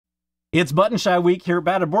It's Button Shy Week here at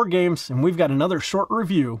Batted Board Games, and we've got another short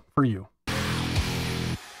review for you.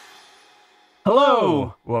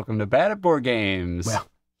 Hello! Welcome to Batted Board Games. Well,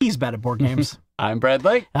 he's Batted Board Games. I'm Brad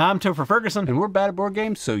Lake. I'm Toph Ferguson. And we're Batted Board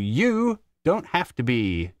Games, so you don't have to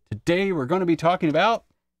be. Today we're going to be talking about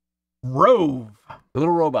Rove. The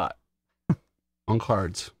little robot on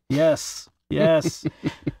cards. Yes.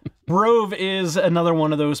 Rove is another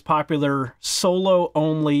one of those popular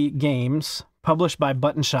solo-only games published by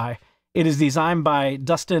Button Shy. It is designed by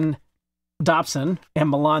Dustin, Dobson, and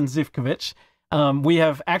Milan Zivkovic. We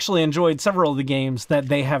have actually enjoyed several of the games that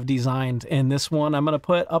they have designed, and this one I'm going to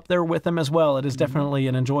put up there with them as well. It is definitely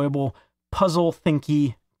an enjoyable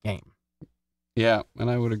puzzle-thinky game. Yeah,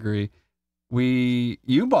 and I would agree.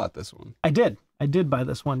 You bought this one. I did buy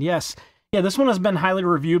this one, yes. Yeah, this one has been highly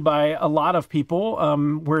reviewed by a lot of people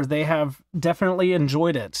where they have definitely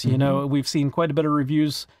enjoyed it. You know, we've seen quite a bit of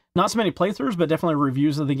reviews, not so many playthroughs, but definitely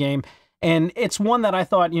reviews of the game. And it's one that I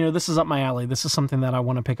thought, this is up my alley. This is something that I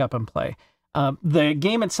want to pick up and play. The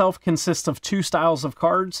game itself consists of two styles of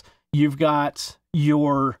cards. You've got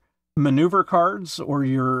your maneuver cards, or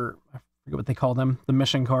I forget what they call them, the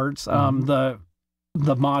mission cards, the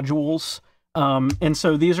modules. And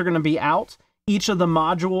so these are going to be out. Each of the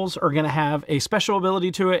modules are going to have a special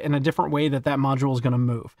ability to it and a different way that module is going to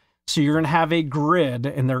move. So you're going to have a grid,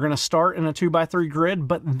 and they're going to start in a 2x3 grid,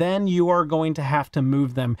 but then you are going to have to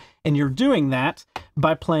move them. And you're doing that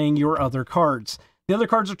by playing your other cards. The other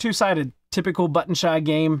cards are two-sided. Typical Button Shy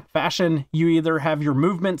game fashion. You either have your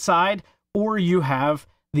movement side or you have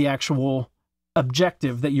the actual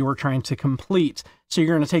objective that you are trying to complete. So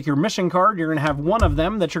you're going to take your mission card. You're going to have one of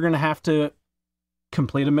them that you're going to have to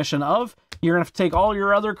complete a mission of. You're going to have to take all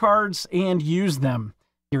your other cards and use them.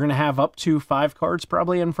 You're going to have up to 5 cards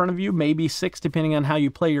probably in front of you, maybe 6, depending on how you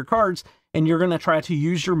play your cards. And you're going to try to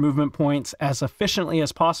use your movement points as efficiently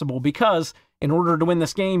as possible, because in order to win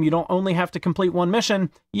this game, you don't only have to complete one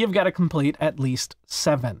mission, you've got to complete at least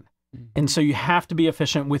 7. And so you have to be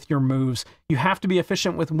efficient with your moves. You have to be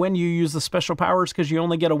efficient with when you use the special powers, because you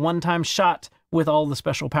only get a one-time shot with all the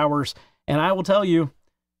special powers. And I will tell you,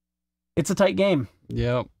 it's a tight game.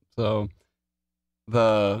 Yep. So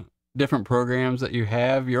the different programs that you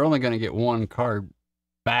have, you're only going to get one card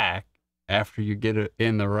back after you get it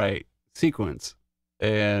in the right sequence.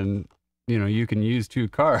 And, you can use 2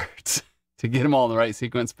 cards to get them all in the right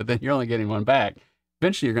sequence, but then you're only getting one back.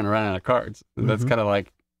 Eventually, you're going to run out of cards. That's kind of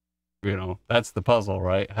like, that's the puzzle,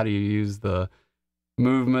 right? How do you use the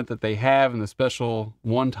movement that they have and the special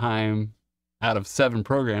one time out of 7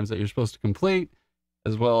 programs that you're supposed to complete,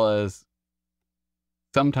 as well as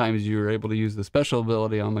sometimes you're able to use the special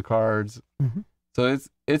ability on the cards. So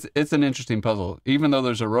it's an interesting puzzle. Even though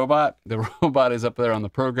there's a robot, the robot is up there on the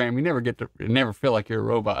program. You never feel like you're a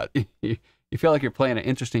robot. You feel like you're playing an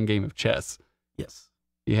interesting game of chess. Yes.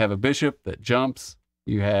 You have a bishop that jumps.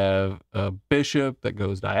 You have a bishop that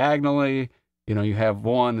goes diagonally. You have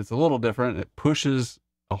one that's a little different. It pushes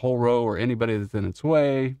a whole row or anybody that's in its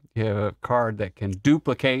way. You have a card that can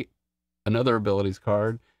duplicate another abilities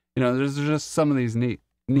card. There's just some of these neat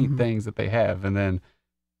things that they have. And then,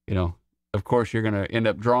 of course, you're going to end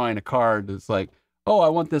up drawing a card that's like, oh, I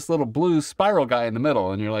want this little blue spiral guy in the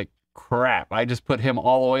middle. And you're like, crap, I just put him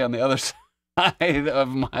all the way on the other side of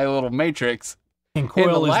my little matrix. And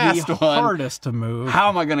coil is the hardest to move. How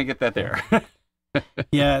am I going to get that there?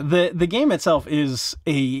 Yeah, the game itself is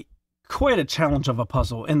quite a challenge of a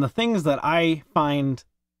puzzle. And the things that I find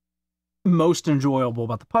most enjoyable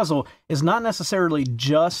about the puzzle is not necessarily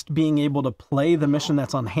just being able to play the mission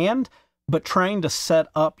that's on hand, but trying to set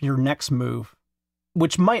up your next move,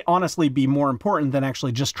 which might honestly be more important than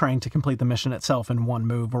actually just trying to complete the mission itself in one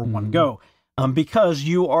move or one go, because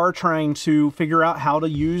you are trying to figure out how to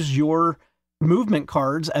use your movement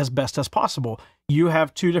cards as best as possible. You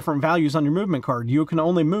have 2 different values on your movement card. You can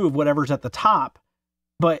only move whatever's at the top,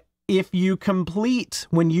 but if you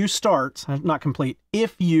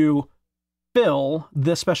if you fill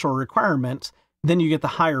this special requirement, then you get the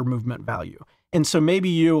higher movement value. And so maybe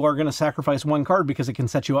you are going to sacrifice one card because it can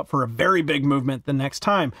set you up for a very big movement the next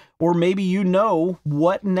time. Or maybe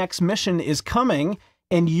what next mission is coming,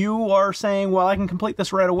 and you are saying, well, I can complete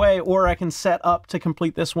this right away, or I can set up to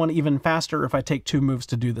complete this one even faster if I take 2 moves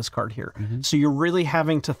to do this card here. So you're really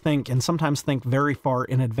having to think, and sometimes think very far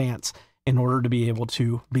in advance, in order to be able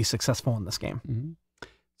to be successful in this game.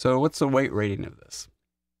 So what's the weight rating of this?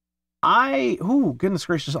 Goodness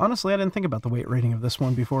gracious. Honestly, I didn't think about the weight rating of this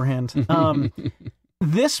one beforehand.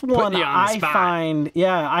 This one, I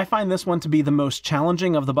find this one to be the most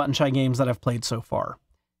challenging of the Button Shy games that I've played so far.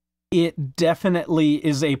 It definitely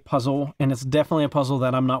is a puzzle, and it's definitely a puzzle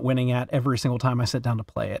that I'm not winning at every single time I sit down to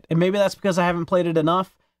play it. And maybe that's because I haven't played it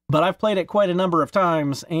enough, but I've played it quite a number of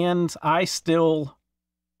times, and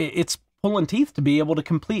it's pulling teeth to be able to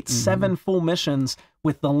complete 7 full missions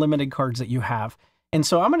with the limited cards that you have. And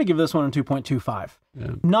so I'm going to give this one a 2.25.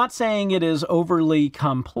 Yeah. Not saying it is overly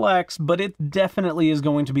complex, but it definitely is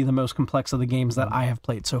going to be the most complex of the games that I have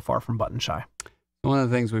played so far from Button Shy. One of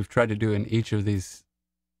the things we've tried to do in each of these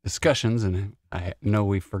discussions, and I know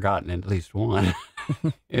we've forgotten at least one,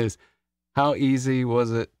 is how easy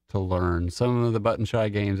was it to learn? Some of the Button Shy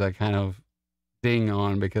games I kind of ding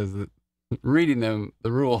on because reading them,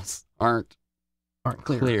 the rules aren't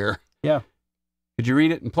clear. Yeah. Did you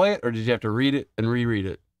read it and play it, or did you have to read it and reread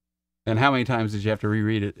it? And how many times did you have to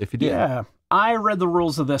reread it if you did? Yeah. I read the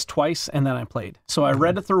rules of this twice, and then I played. So I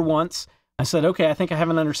read it through once. I said, okay, I think I have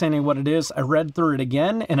an understanding of what it is. I read through it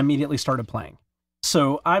again and immediately started playing.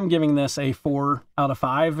 So I'm giving this a 4 out of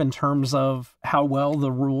 5 in terms of how well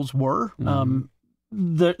the rules were.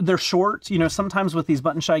 They're short. You know, sometimes with these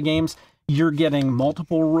Button Shy games, you're getting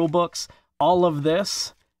multiple rule books. All of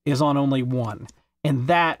this is on only one. And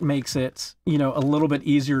that makes it, you know, a little bit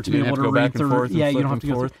easier to be able to read through. Yeah, you don't have to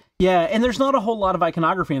go through. Yeah, and there's not a whole lot of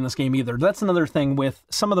iconography in this game either. That's another thing with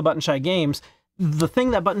some of the Button Shy games. The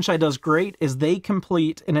thing that Button Shy does great is they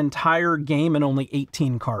complete an entire game in only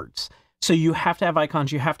 18 cards. So you have to have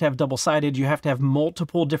icons, you have to have double-sided, you have to have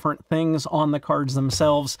multiple different things on the cards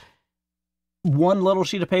themselves. One little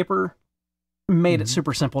sheet of paper made it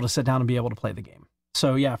super simple to sit down and be able to play the game.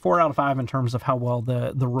 So yeah, 4 out of 5 in terms of how well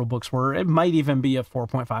the rule books were. It might even be a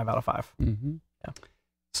 4.5 out of 5. Yeah.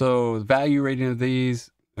 So the value rating of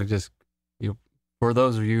these, for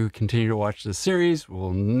those of you who continue to watch this series,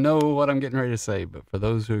 will know what I'm getting ready to say. But for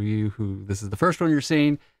those of you who this is the first one you're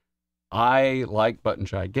seeing, I like Button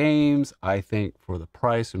Shy games. I think for the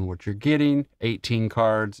price and what you're getting, 18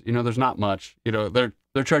 cards, you know, there's not much. You know,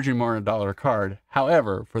 they're charging more than $1 a card.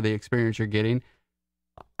 However, for the experience you're getting,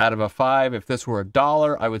 out of a 5, if this were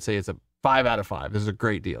 $1, I would say it's a 5 out of 5. This is a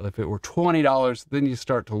great deal. If it were $20, then you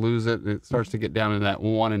start to lose it. It starts to get down in that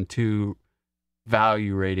 1 and 2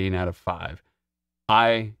 value rating out of 5.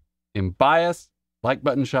 I am biased, like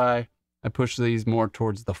Button Shy. I push these more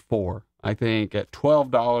towards the 4. I think at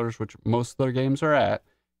 $12, which most of their games are at,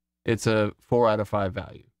 it's a 4 out of 5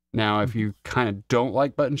 value. Now, if you kind of don't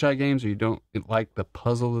like Button Shy games or you don't like the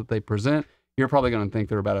puzzle that they present, you're probably going to think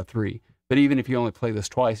they're about a 3. But even if you only play this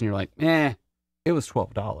twice and you're like, it was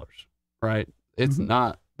 $12, right? It's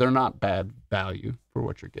not, they're not bad value for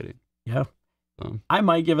what you're getting. Yeah. I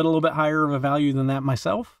might give it a little bit higher of a value than that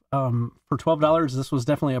myself. For $12, this was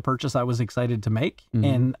definitely a purchase I was excited to make.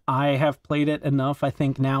 And I have played it enough, I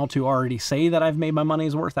think, now to already say that I've made my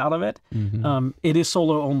money's worth out of it. It is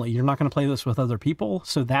solo only. You're not going to play this with other people,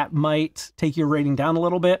 so that might take your rating down a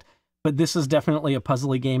little bit. But this is definitely a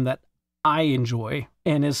puzzly game that I enjoy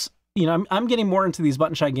and is, you know, I'm getting more into these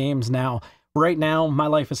Button Shy games now. Right now, my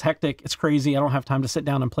life is hectic. It's crazy. I don't have time to sit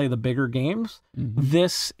down and play the bigger games.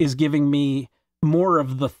 This is giving me more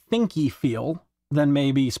of the thinky feel than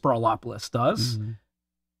maybe Sprawlopolis does.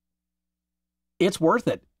 It's worth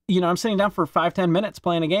it. You know, I'm sitting down for 5-10 minutes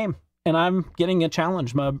playing a game, and I'm getting a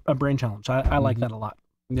challenge, a brain challenge. I like that a lot.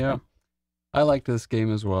 Yeah. I like this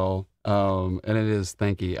game as well. And it is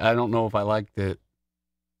thinky. I don't know if I liked it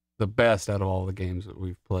the best out of all the games that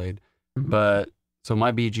we've played. But so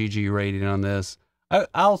my BGG rating on this,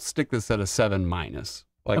 I'll stick this at a 7 minus.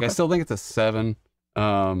 Like, I still think it's a 7.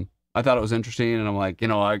 I thought it was interesting, and I'm like, you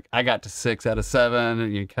know, I got to 6 out of 7,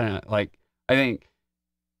 and you kind of like, I think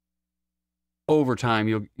over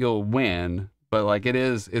time you'll win, but like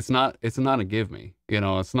it's not a give me, you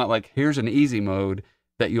know, it's not like here's an easy mode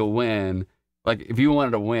that you'll win. Like if you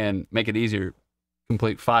wanted to win, make it easier,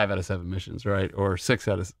 complete 5 out of 7 missions, right? Or 6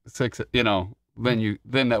 out of 6, you know,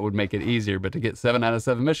 then that would make it easier. But to get 7 out of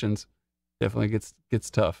 7 missions definitely gets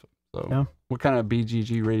tough. So yeah. What kind of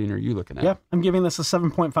BGG rating are you looking at? Yeah, I'm giving this a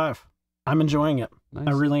 7.5. I'm enjoying it. Nice.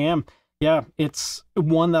 I really am. Yeah, it's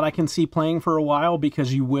one that I can see playing for a while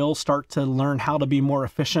because you will start to learn how to be more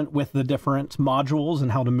efficient with the different modules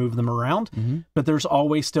and how to move them around. But there's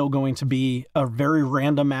always still going to be a very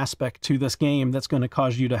random aspect to this game that's going to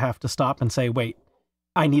cause you to have to stop and say, wait,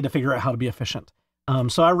 I need to figure out how to be efficient.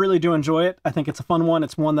 So I really do enjoy it. I think it's a fun one.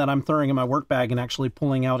 It's one that I'm throwing in my work bag and actually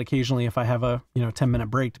pulling out occasionally if I have a 10-minute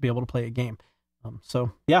break to be able to play a game.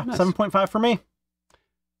 So yeah, nice. 7.5 for me.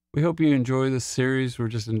 We hope you enjoy this series. We're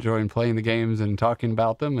just enjoying playing the games and talking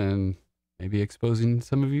about them and maybe exposing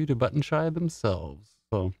some of you to Button Shy themselves.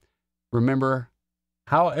 So remember,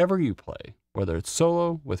 however you play, whether it's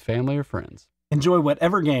solo, with family, or friends, enjoy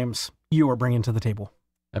whatever games you are bringing to the table.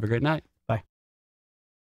 Have a great night.